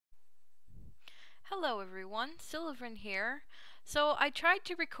Hello everyone, Sylvan here. So I tried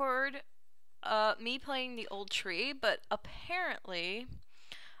to record me playing the old tree, but apparently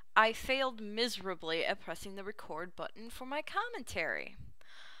I failed miserably at pressing the record button for my commentary.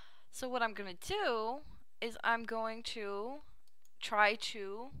 So what I'm going to do is I'm going to try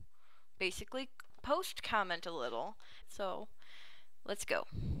to basically post comment a little. So let's go.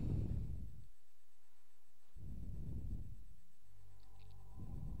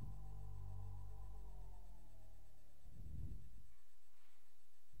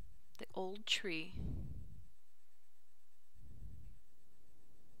 The old tree.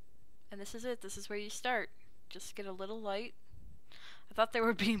 And this is it. This is where you start. Just get a little light. I thought there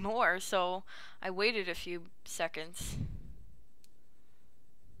would be more, so I waited a few seconds.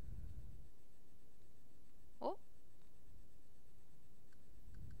 Oh.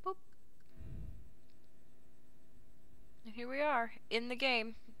 Boop. And here we are, in the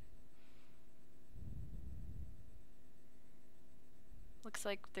game. Looks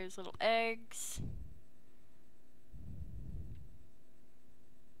like there's little eggs.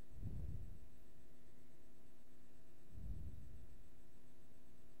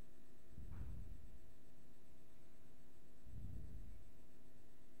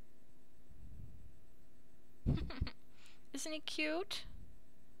 Isn't he cute?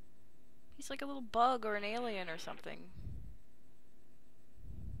 He's like a little bug or an alien or something.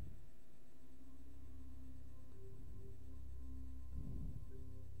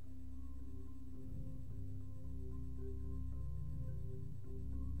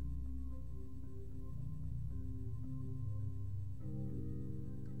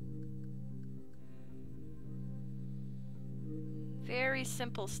 Very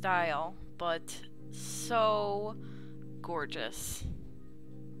simple style, but so gorgeous.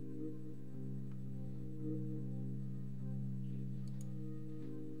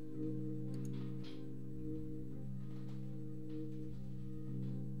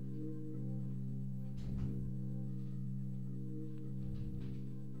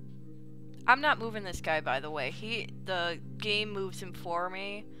 I'm not moving this guy, by the way. The game moves him for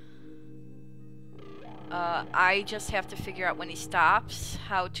me. I just have to figure out when he stops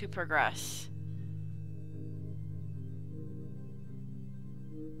how to progress.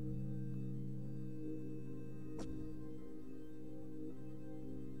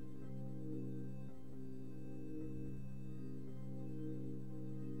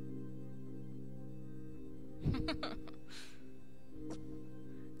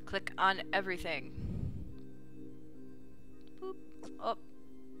 Click on everything. Boop. Oh.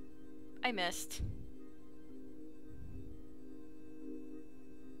 I missed.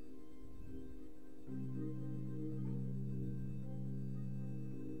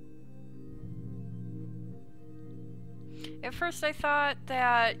 At first I thought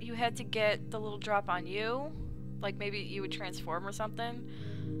that you had to get the little drop on you. Like maybe you would transform or something.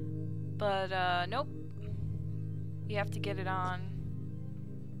 But, nope. You have to get it on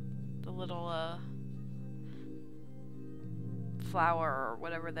the little, flower or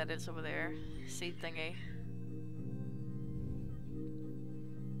whatever that is over there. Seed thingy.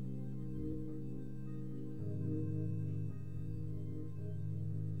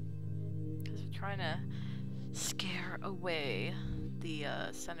 Because we're trying to scare away the,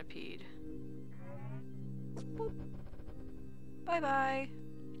 centipede. Boop. Bye-bye.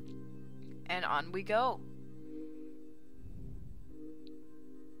 And on we go.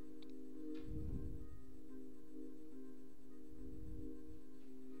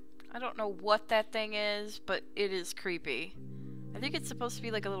 I don't know what that thing is, but it is creepy. I think it's supposed to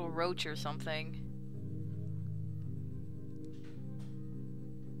be like a little roach or something.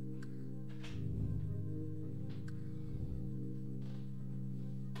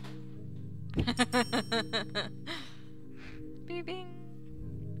 Beeping.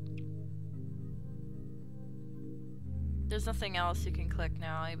 There's nothing else you can click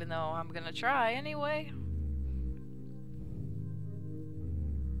now, even though I'm gonna try anyway.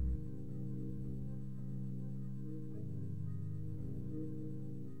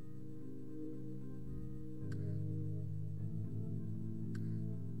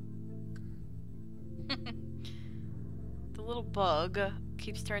 The little bug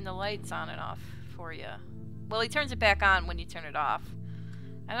keeps turning the lights on and off for you. Well, he turns it back on when you turn it off.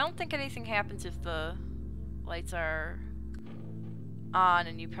 I don't think anything happens if the lights are on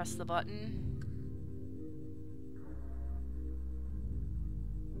and you press the button.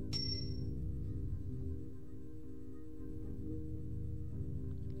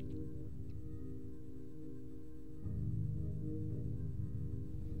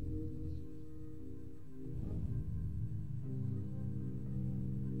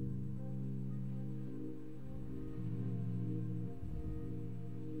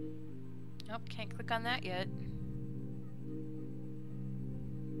 Nope, can't click on that yet.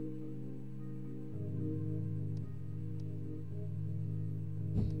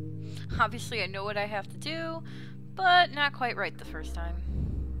 Obviously I know what I have to do, but not quite right the first time.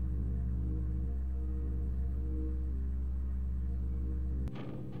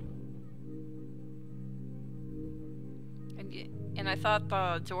 And I thought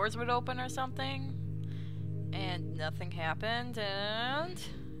the doors would open or something, and nothing happened, and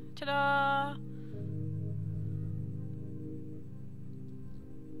ta-da!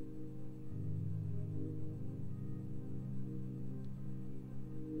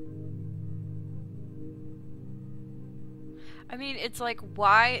 I mean, it's like,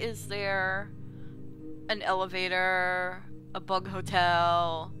 why is there an elevator, a bug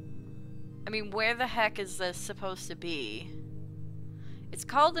hotel? I mean, where the heck is this supposed to be? It's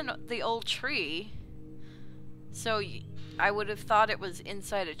called the old tree, so I would have thought it was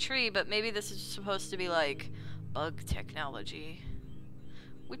inside a tree, but maybe this is supposed to be like bug technology.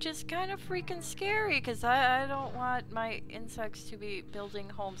 Which is kind of freaking scary, because I don't want my insects to be building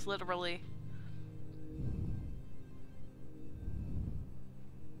homes literally.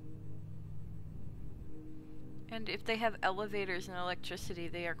 And if they have elevators and electricity,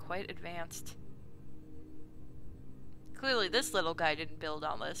 they are quite advanced. Clearly this little guy didn't build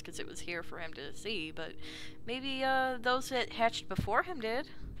all this because it was here for him to see, but maybe those that hatched before him did.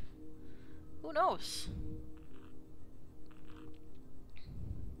 Who knows?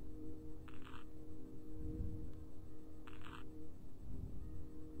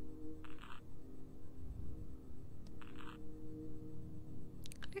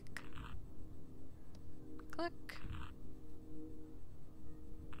 Click. Click.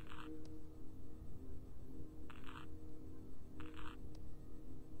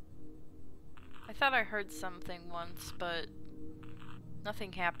 I thought I heard something once, but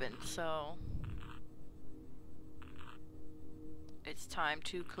nothing happened, so it's time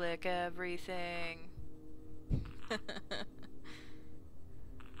to click everything.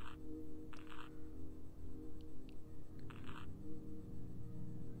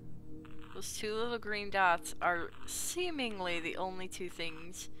 Those two little green dots are seemingly the only two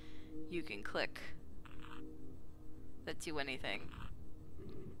things you can click that do anything.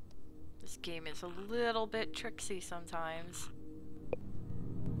 This game is a little bit tricksy sometimes.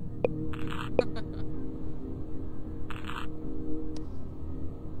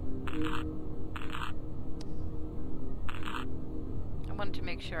 I wanted to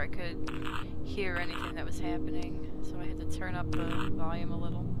make sure I could hear anything that was happening, so I had to turn up the volume a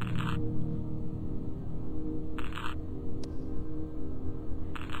little.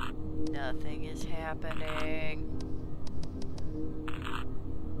 Nothing is happening.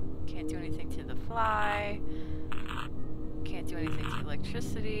 Can't do anything to the fly. Can't do anything to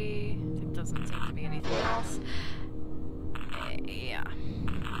electricity. There doesn't seem to be anything else. Yeah.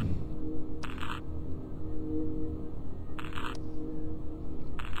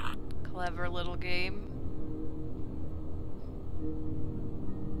 Clever little game.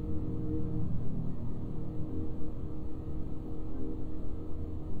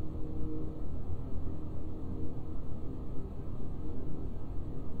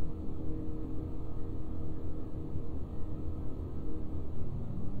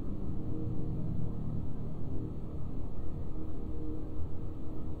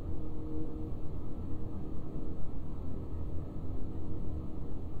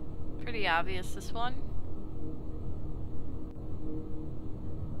 Pretty obvious, this one.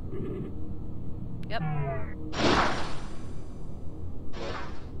 Yep.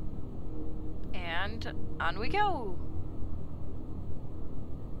 And on we go.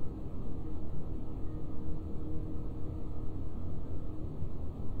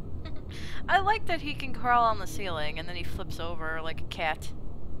 I like that he can crawl on the ceiling and then he flips over like a cat.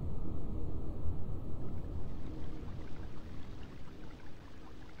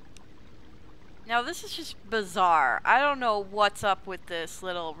 Now this is just bizarre. I don't know what's up with this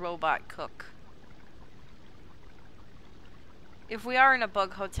little robot cook. If we are in a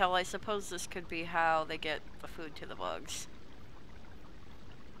bug hotel, I suppose this could be how they get the food to the bugs.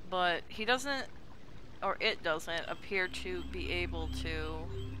 But he doesn't, or it doesn't, appear to be able to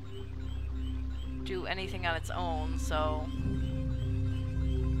do anything on its own, so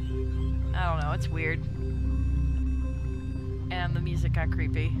I don't know, it's weird. And the music got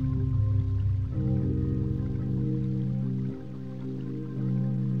creepy.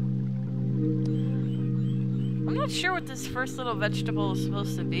 I'm not sure what this first little vegetable is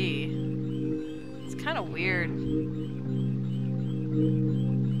supposed to be. It's kind of weird.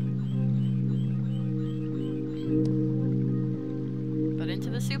 But into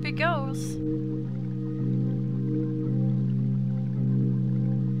the the soup it goes.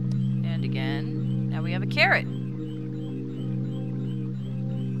 And again, now we have a carrot.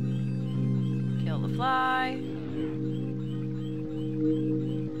 Kill the fly.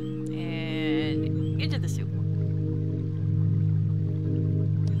 And into the soup.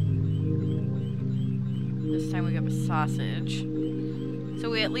 This time we have a sausage. So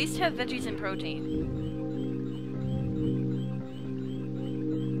we at least have veggies and protein.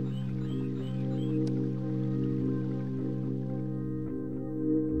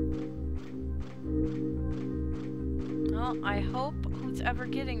 Well, I hope who's ever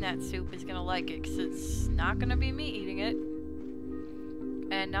getting that soup is gonna like it, because it's not gonna be me eating it.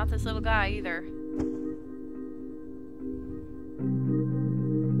 And not this little guy either.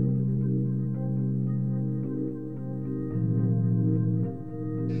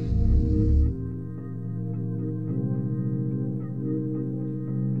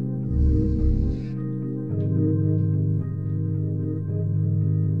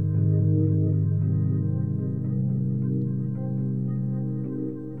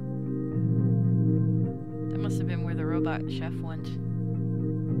 That must have been where the robot chef went.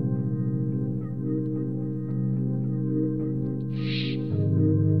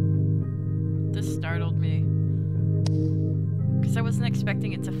 This startled me. Because I wasn't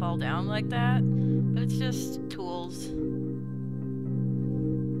expecting it to fall down like that. But it's just tools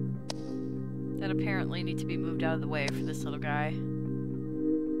that apparently need to be moved out of the way for this little guy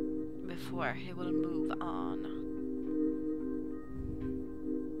before he will move on.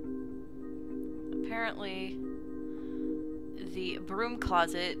 Apparently, the broom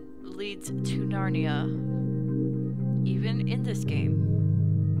closet leads to Narnia, even in this game.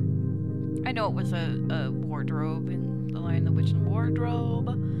 I know it was a wardrobe in The Lion, the Witch, and the Wardrobe.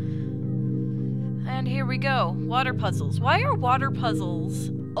 And here we go. Water puzzles. Why are water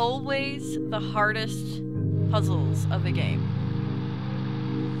puzzles always the hardest puzzles of a game?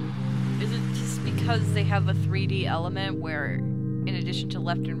 Is it just because they have a 3D element where, in addition to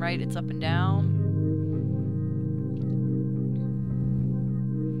left and right, it's up and down?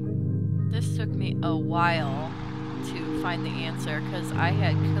 This took me a while to find the answer, because I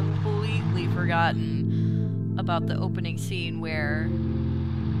had completely forgotten about the opening scene where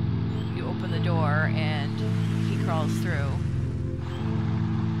you open the door and he crawls through.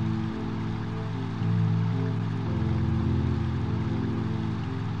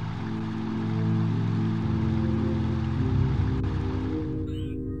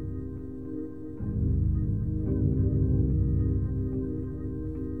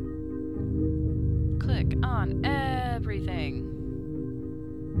 Click on everything.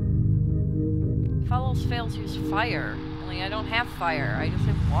 Follows fails use fire. Only I don't have fire, I just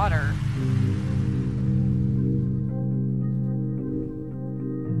have water.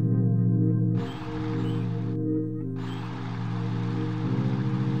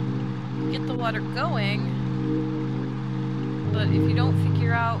 Get the water going, but if you don't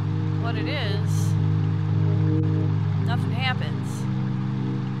figure out what it is, nothing happens.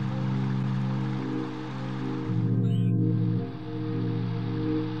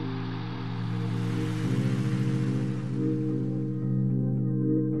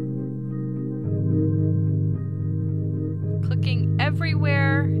 Clicking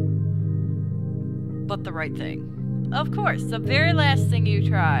everywhere but the right thing. Of course, the very last thing you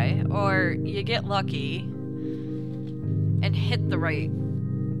try, or you get lucky and hit the right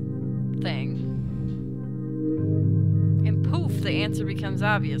thing, and poof, the answer becomes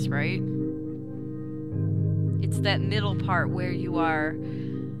obvious, right? It's that middle part where you are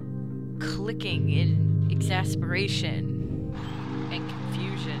clicking in exasperation and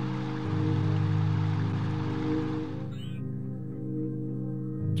confusion.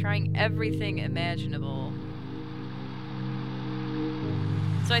 Trying everything imaginable.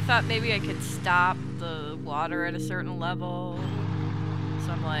 So I thought maybe I could stop the water at a certain level.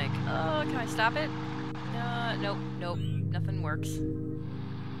 So I'm like, oh, can I stop it? Nope, nope, nothing works. You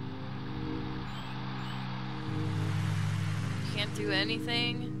can't do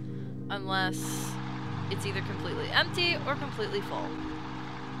anything unless it's either completely empty or completely full.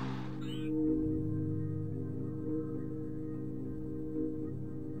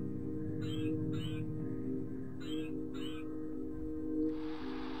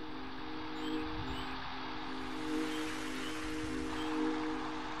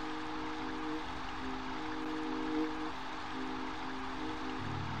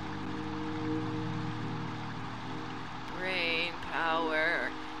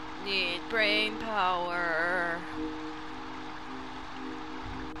 Need brain power.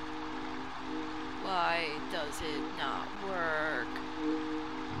 Why does it not work?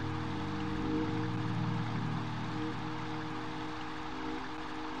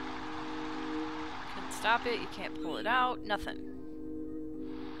 stop it, you can't pull it out, nothing.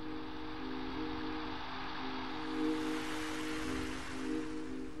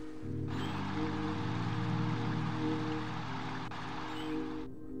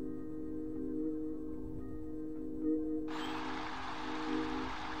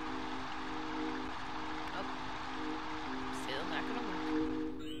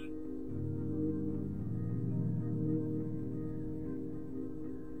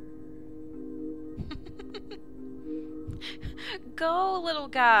 Go, little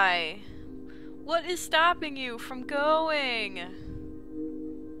guy. What is stopping you from going?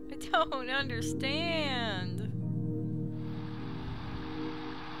 I don't understand.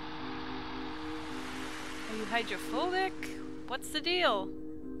 Are you hydrophobic? What's the deal?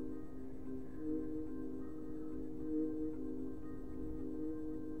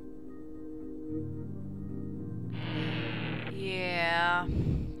 Yeah.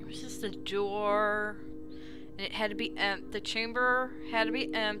 There was just a door. And it had to be the chamber had to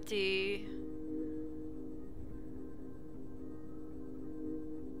be empty.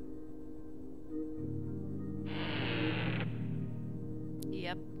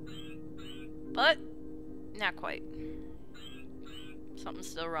 Yep. But not quite. Something's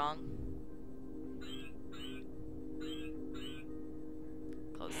still wrong.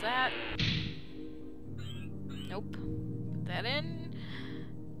 Close that. Nope. Put that in.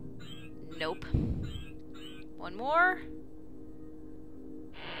 Nope. One more.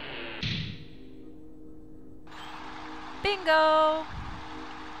 Bingo!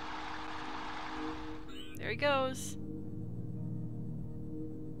 There he goes.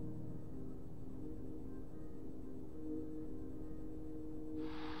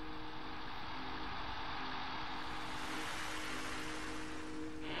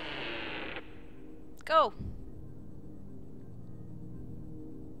 Go!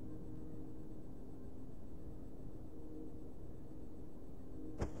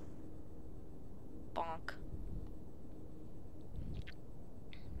 Bonk.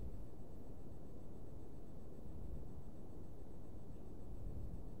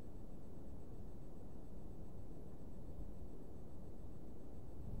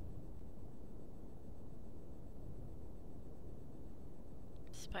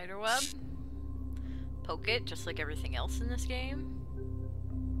 Spiderweb. Poke it, just like everything else in this game.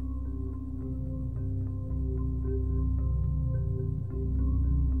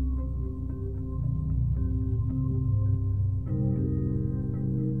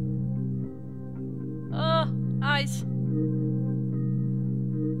 Eyes.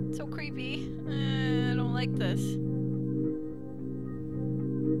 So creepy. I don't like this.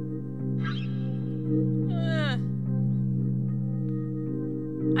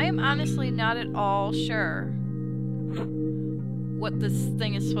 I am honestly not at all sure what this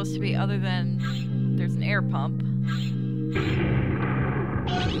thing is supposed to be other than there's an air pump.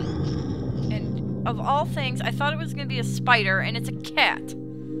 And of all things, I thought it was going to be a spider, and it's a cat.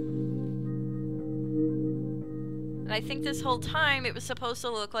 And I think this whole time it was supposed to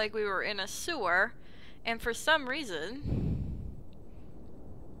look like we were in a sewer, and for some reason,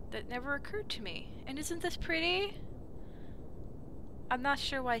 that never occurred to me. And isn't this pretty? I'm not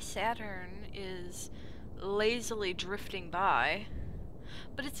sure why Saturn is lazily drifting by,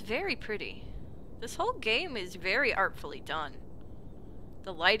 but it's very pretty. This whole game is very artfully done.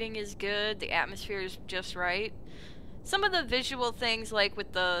 The lighting is good, the atmosphere is just right. Some of the visual things, like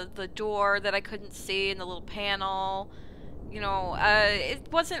with the door that I couldn't see and the little panel, you know,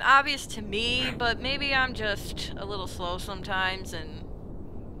 it wasn't obvious to me, but maybe I'm just a little slow sometimes and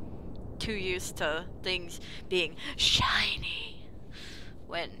too used to things being shiny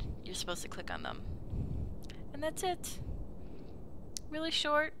when you're supposed to click on them. And that's it. Really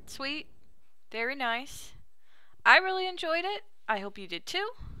short, sweet, very nice. I really enjoyed it. I hope you did too.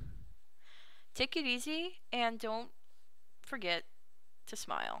 Take it easy and don't forget to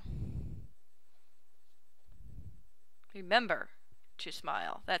smile. Remember to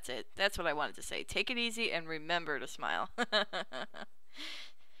smile. That's it. That's what I wanted to say. Take it easy and remember to smile.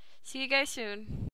 See you guys soon.